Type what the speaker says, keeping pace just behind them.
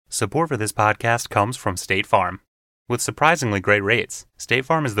Support for this podcast comes from State Farm. With surprisingly great rates, State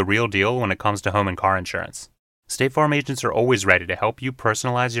Farm is the real deal when it comes to home and car insurance. State Farm agents are always ready to help you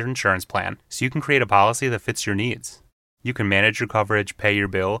personalize your insurance plan so you can create a policy that fits your needs. You can manage your coverage, pay your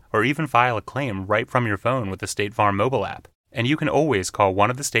bill, or even file a claim right from your phone with the State Farm mobile app. And you can always call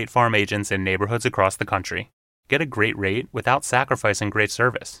one of the State Farm agents in neighborhoods across the country. Get a great rate without sacrificing great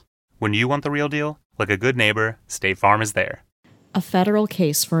service. When you want the real deal, like a good neighbor, State Farm is there. A federal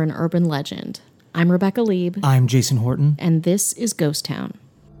case for an urban legend. I'm Rebecca Lieb. I'm Jason Horton. And this is Ghost Town.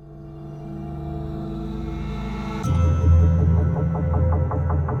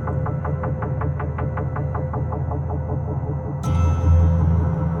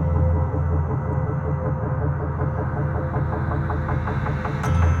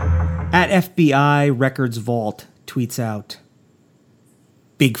 At FBI Records Vault tweets out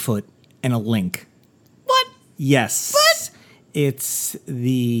Bigfoot and a link. What? Yes. What? It's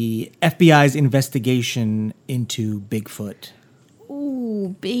the FBI's investigation into Bigfoot.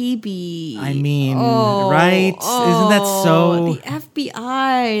 Ooh, baby. I mean, right? Isn't that so? The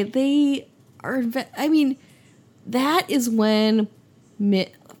FBI, they are, that is when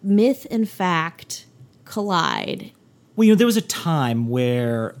myth and fact collide. Well, there was a time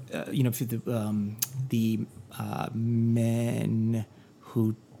where, the men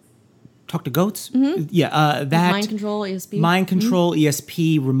who talk to goats? Mm-hmm. Yeah, that... Mind control, ESP? Mind control,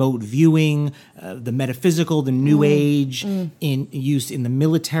 ESP, remote viewing, the metaphysical, the new age, in use in the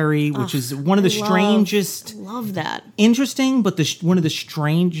military, which is one of the strangest... I love that. Interesting, but one of the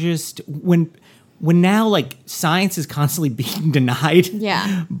strangest... When now, like, science is constantly being denied.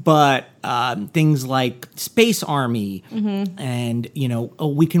 Yeah. But things like Space Army and,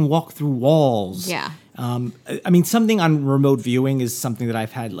 we can walk through walls. Yeah. Something on remote viewing is something that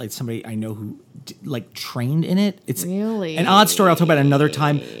I've had, like, somebody I know who, trained in it. It's really an odd story I'll talk about another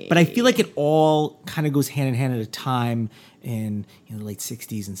time. But I feel like it all kind of goes hand in hand at a time in the late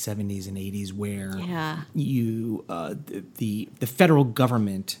 60s and 70s and 80s where the federal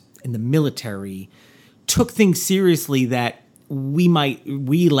government and the military took things seriously that we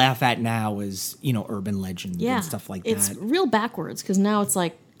laugh at now as, urban legend and stuff like that. It's real backwards because now it's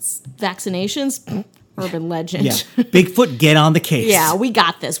like vaccinations, urban legend. Yeah. Bigfoot, get on the case. Yeah, we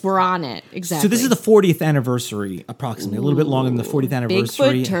got this. We're on it. Exactly. So this is the 40th anniversopportunity, approximately. A little bit longer than the 40th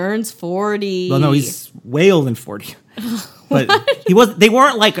anniversary. Bigfoot turns 40. Well, no, he's way older than 40. But they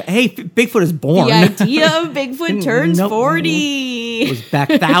weren't like, hey, Bigfoot is born. The idea of Bigfoot turns 40. It was back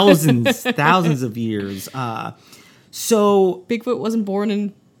thousands of years. So Bigfoot wasn't born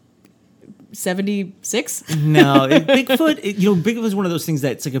in 76? No, Bigfoot is one of those things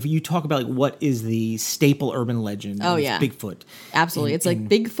that it's like if you talk about like what is the staple urban legend. Oh yeah, Bigfoot. Absolutely, it's like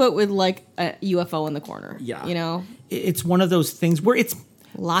Bigfoot with like a UFO in the corner. Yeah, it's one of those things where it's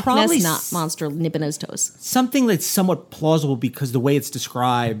Loch Ness monster nipping his toes. Something that's somewhat plausible because the way it's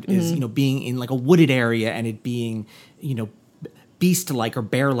described is being in like a wooded area and it being beast-like or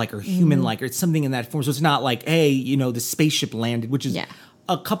bear-like or human-like or it's something in that form. So it's not like hey the spaceship landed, which is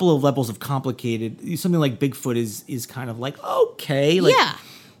a couple of levels of complicated. Something like Bigfoot is kind of like okay, like, yeah.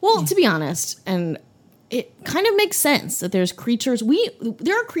 Well, to be honest, and it kind of makes sense that there's creatures.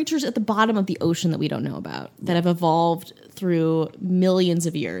 There are creatures at the bottom of the ocean that we don't know about that have evolved through millions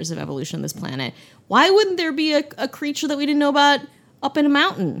of years of evolution on this planet. Why wouldn't there be a creature that we didn't know about up in a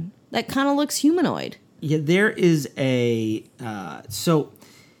mountain that kind of looks humanoid? Yeah, there is a so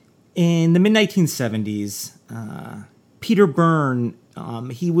in the mid-1970s, Peter Byrne.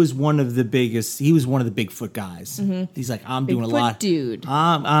 He was one of the biggest. He was one of the Bigfoot guys. Mm-hmm. He's like, I'm doing a lot, dude.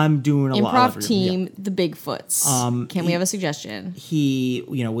 I'm doing a lot. Improv team, the Bigfoots. Can we have a suggestion? He,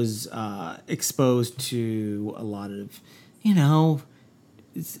 was exposed to a lot of,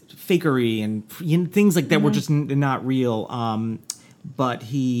 fakery and things like that were just not real. But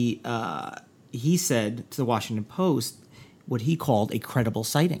he said to the Washington Post what he called a credible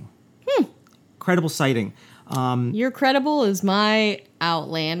sighting. Credible sighting. Your credible is my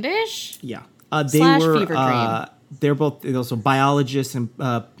outlandish. Yeah, they were. Fever dream. They're both also biologists and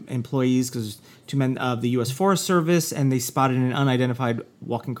employees because two men of the U.S. Forest Service, and they spotted an unidentified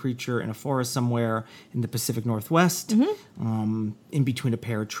walking creature in a forest somewhere in the Pacific Northwest, in between a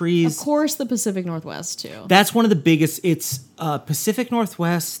pair of trees. Of course, the Pacific Northwest too. That's one of the biggest. It's Pacific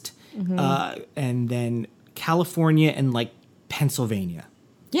Northwest, and then California and like Pennsylvania.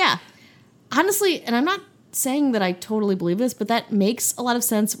 Yeah, honestly, and I'm not saying that I totally believe this, but that makes a lot of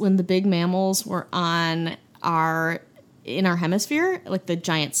sense when the big mammals were in our hemisphere, like the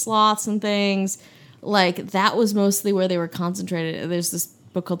giant sloths and things. Like that was mostly where they were concentrated. There's this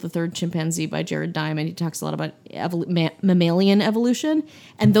book called The Third Chimpanzee by Jared Diamond. He talks a lot about mammalian evolution.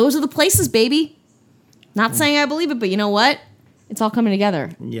 And those are the places, baby. Not saying I believe it, but you know what? It's all coming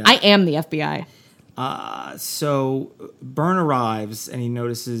together. Yeah. I am the FBI. So Byrne arrives and he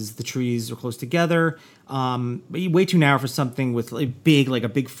notices the trees are close together. Way too narrow for something with a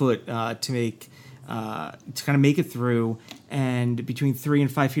Bigfoot to kind of make it through. And between 3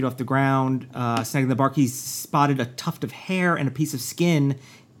 and 5 feet off the ground, snagging the bark, he spotted a tuft of hair and a piece of skin.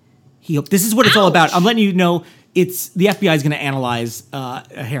 This is what it's all about. I'm letting you know. It's the FBI is going to analyze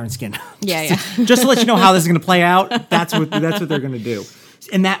hair and skin. Yeah. Just to let you know how this is going to play out. That's what they're going to do.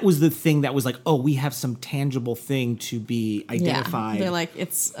 And that was the thing that was like, oh, we have some tangible thing to be identified. Yeah. They're like,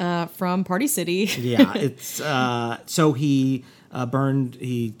 it's from Party City. Yeah, it's so he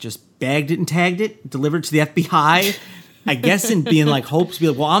just bagged it and tagged it, delivered to the FBI. I guess in being like hopes to be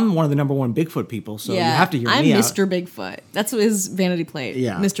like, well, I'm one of the number one Bigfoot people, so you have to hear me out. I'm Mr. Bigfoot. That's what his vanity plate.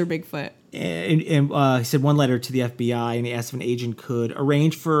 Yeah, Mr. Bigfoot. And he said one letter to the FBI, and he asked if an agent could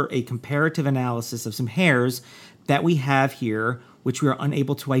arrange for a comparative analysis of some hairs that we have here, which we are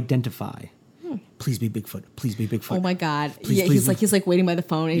unable to identify. Please be Bigfoot. Please be Bigfoot. Oh my God. Please, he's like waiting by the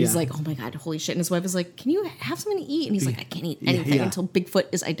phone and he's like, oh my God, holy shit. And his wife is like, can you have something to eat? And he's like, I can't eat anything until Bigfoot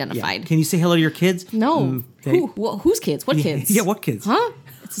is identified. Yeah. Can you say hello to your kids? No. Whose kids? What kids? Yeah, what kids? Huh?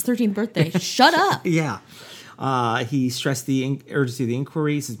 It's his 13th birthday. Shut up. Yeah. He stressed the urgency of the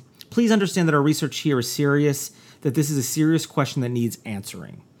inquiry. He says, please understand that our research here is serious, that this is a serious question that needs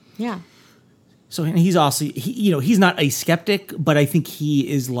answering. Yeah. So he's also, he's not a skeptic, but I think he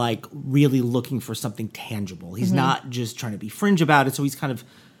is like really looking for something tangible. He's not just trying to be fringe about it. So he's kind of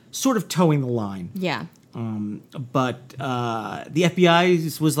sort of towing the line. Yeah. But the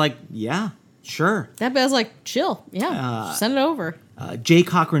FBI was like, yeah, sure. That guy's like, chill. Yeah. Send it over. Jay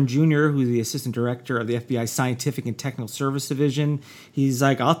Cochran Jr., who's the assistant director of the FBI's Scientific and Technical Service Division, he's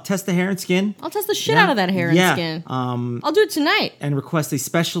like, I'll test the hair and skin. I'll test the shit out of that hair and skin. I'll do it tonight. And request a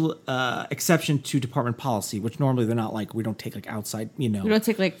special exception to department policy, which normally they're not like, we don't take like outside, We don't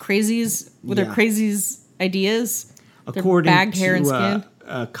take like crazies with their crazies ideas. According their bagged to hair and skin.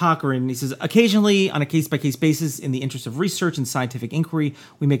 Cochran, he says, occasionally, on a case-by-case basis, in the interest of research and scientific inquiry,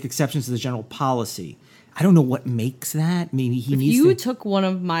 we make exceptions to the general policy. I don't know what makes that. Maybe he needs to... If you took one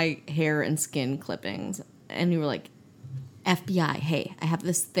of my hair and skin clippings and you were like, FBI, hey, I have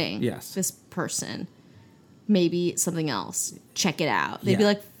this thing. Yes. This person. Maybe something else. Check it out. They'd be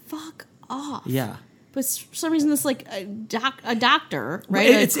like, fuck off. Yeah. But for some reason, it's like a doctor, right?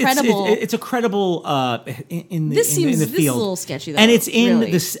 It's a credible in the field. This is a little sketchy, though. And it's in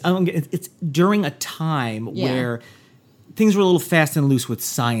really. this. It's during a time where things were a little fast and loose with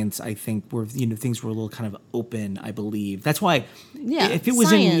science. I think where things were a little kind of open. I believe that's why. Yeah, if it was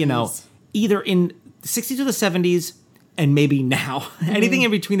science. in either in the 60s or the 70s. And maybe now, anything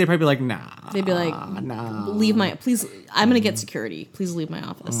in between, they'd probably be like, nah. They'd be like, leave my, please, I'm going to get security. Please leave my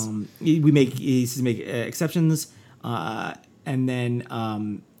office. He says make exceptions. And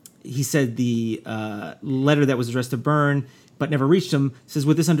then he said the letter that was addressed to Byrne, but never reached him, says,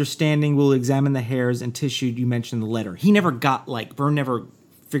 with this understanding, we'll examine the hairs and tissue you mentioned in the letter. He never got, Byrne never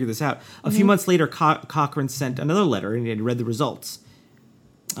figured this out. A few months later, Cochran sent another letter and he had read the results.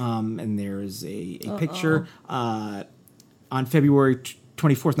 And there's a picture. On February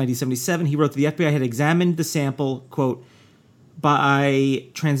 24th, 1977, he wrote that the FBI had examined the sample, quote, by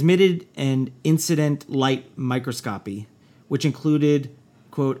transmitted and incident light microscopy, which included,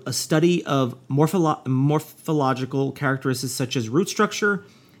 quote, a study of morphological characteristics such as root structure,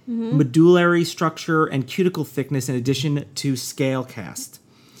 medullary structure, and cuticle thickness, in addition to scale cast.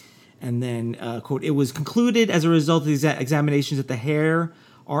 And then, quote, it was concluded as a result of these examinations that the hair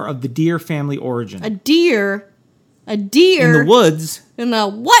are of the deer family origin. A deer in the woods. In the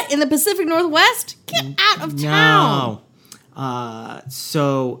what? In the Pacific Northwest? Get out of town. No.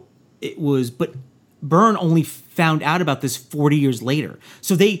 So it was, but Byrne only found out about this 40 years later.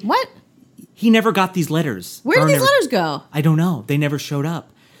 So What? He never got these letters. Where did these letters go? I don't know. They never showed up.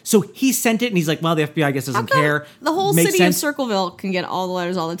 So he sent it, and he's like, well, the FBI, I guess, doesn't care. The whole city of Circleville can get all the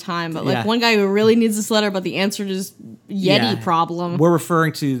letters all the time, but one guy who really needs this letter about the answer to this Yeti problem. We're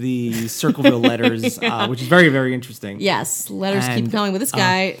referring to the Circleville letters, which is very, very interesting. Yes, letters keep coming with this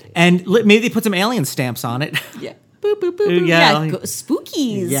guy. And maybe they put some alien stamps on it. Yeah. Boop, boop, boop, boop. Yeah,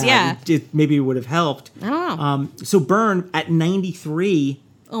 spookies. Yeah. Maybe it would have helped. I don't know. So Byrne, at 93...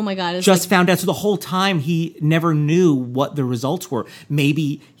 Oh my God! Just found out. So the whole time he never knew what the results were.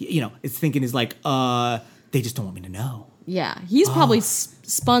 Maybe it's thinking is like, they just don't want me to know. Yeah, he's probably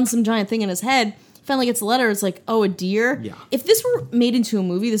spun some giant thing in his head. Finally gets a letter. It's like, oh, a deer. Yeah. If this were made into a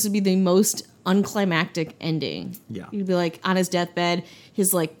movie, this would be the most unclimactic ending. Yeah. You'd be like on his deathbed,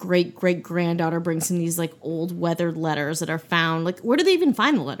 his like great-great-granddaughter brings him these like old weathered letters that are found. Like, where do they even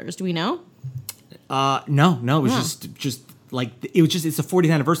find the letters? Do we know? No, it was just like it's the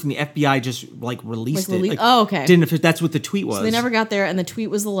 40th anniversary, and the FBI just like released it. Like, oh, okay. That's what the tweet was. So they never got there, and the tweet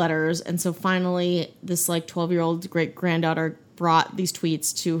was the letters, and so finally, this like 12-year-old great-granddaughter brought these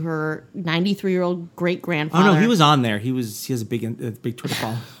tweets to her 93-year-old great-grandfather. Oh no, he was on there. He has a big Twitter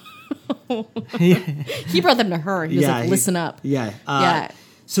follow. He brought them to her. He was like, "Listen up." Yeah. Yeah.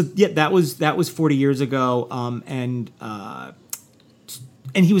 So that was 40 years ago, and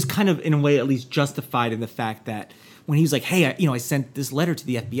he was kind of in a way at least justified in the fact that when he was like, "Hey, I sent this letter to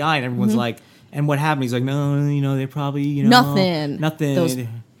the FBI," and everyone's like, "And what happened?" He's like, "No, they probably nothing. Those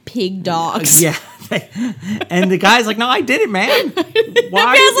pig dogs." Yeah. And the guy's like, "No, I did it, man." Why? The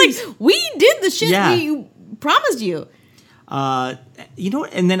guy's like, "We did the shit we promised you."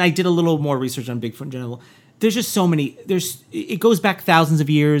 And then I did a little more research on Bigfoot in general. There's just so many. It goes back thousands of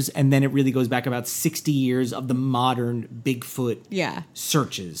years, and then it really goes back about 60 years of the modern Bigfoot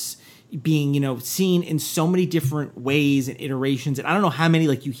searches being, seen in so many different ways and iterations. And I don't know how many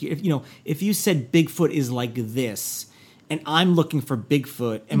like you hear. If you said Bigfoot is like this, and I'm looking for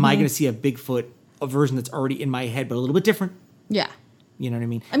Bigfoot, am I going to see a Bigfoot, a version that's already in my head, but a little bit different? Yeah. You know what I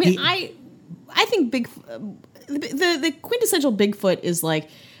mean? I mean, I think the quintessential Bigfoot is like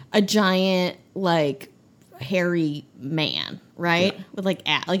a giant, like hairy man, right? Yeah. With like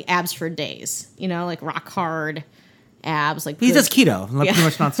abs for days, like rock hard abs. Like he does keto, pretty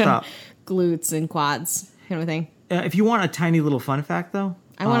much nonstop. Glutes and quads, kind of thing. If you want a tiny little fun fact, though,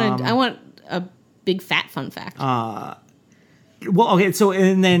 I want a big fat fun fact. Well, okay, so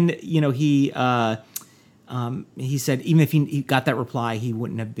and then he said even if he got that reply, he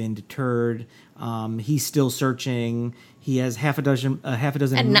wouldn't have been deterred. He's still searching. He has half a dozen at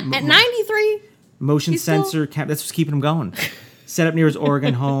 93 motion sensor. That's what's keeping him going. Set up near his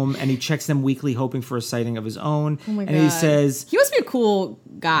Oregon home, and he checks them weekly, hoping for a sighting of his own. Oh my God. And he says he must be a cool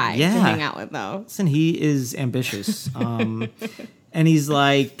guy to hang out with, though. Listen, he is ambitious. And he's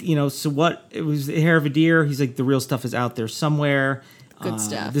like, so what? It was the hair of a deer. He's like, the real stuff is out there somewhere. Good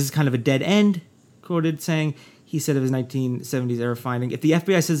stuff. This is kind of a dead end, quoted saying. He said of his 1970s era finding, if the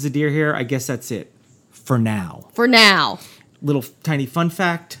FBI says the deer here, I guess that's it. For now. Little tiny fun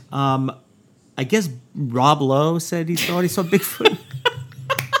fact. I guess Rob Lowe said he thought he saw Bigfoot.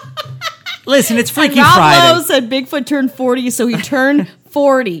 Listen, it's Freaky Friday. Rob Lowe said Bigfoot turned 40, so he turned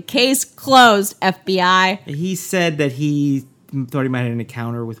 40. Case closed, FBI. He said that he thought he might have an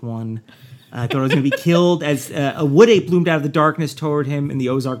encounter with one. Thought it was going to be killed as a wood ape loomed out of the darkness toward him in the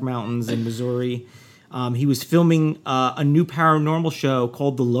Ozark Mountains in Missouri. He was filming a new paranormal show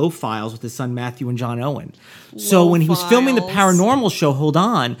called The Low Files with his son Matthew and John Owen. So when he was filming the paranormal show, hold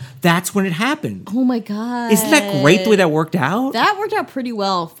on, that's when it happened. Oh my God. Isn't that great the way that worked out? That worked out pretty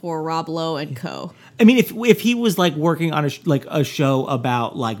well for Rob Lowe and co. I mean, if he was like working on a show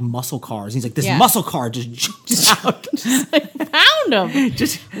about like muscle cars, he's like, this muscle car just jumped out. Just like found him.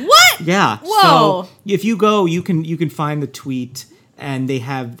 Just what? Yeah. Whoa. So if you go, you can find the tweet, and they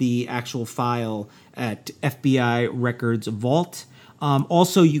have the actual file at FBI Records Vault.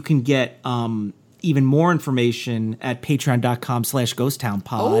 Also, you can get even more information at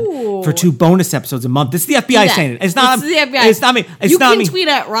patreon.com/ghosttownpod for 2 bonus episodes a month. This is the FBI saying it. It's not the FBI. It's not me. You can tweet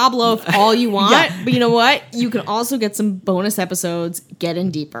at Rob Lowe all you want, but you know what? You can also get some bonus episodes getting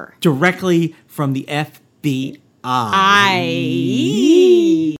deeper. Directly from the FBI.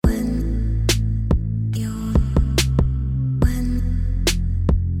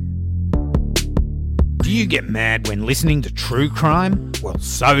 Do you get mad when listening to true crime? Well,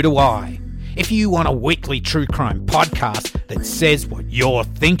 so do I. If you want a weekly true crime podcast that says what you're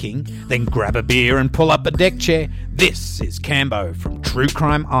thinking, then grab a beer and pull up a deck chair. This is Cambo from True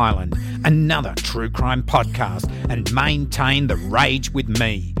Crime Island, another true crime podcast, and maintain the rage with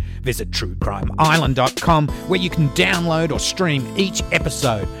me. Visit truecrimeisland.com where you can download or stream each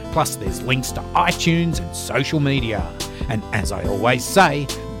episode, plus there's links to iTunes and social media. And as I always say,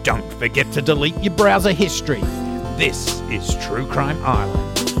 don't forget to delete your browser history. This is True Crime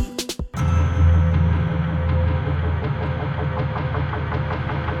Island.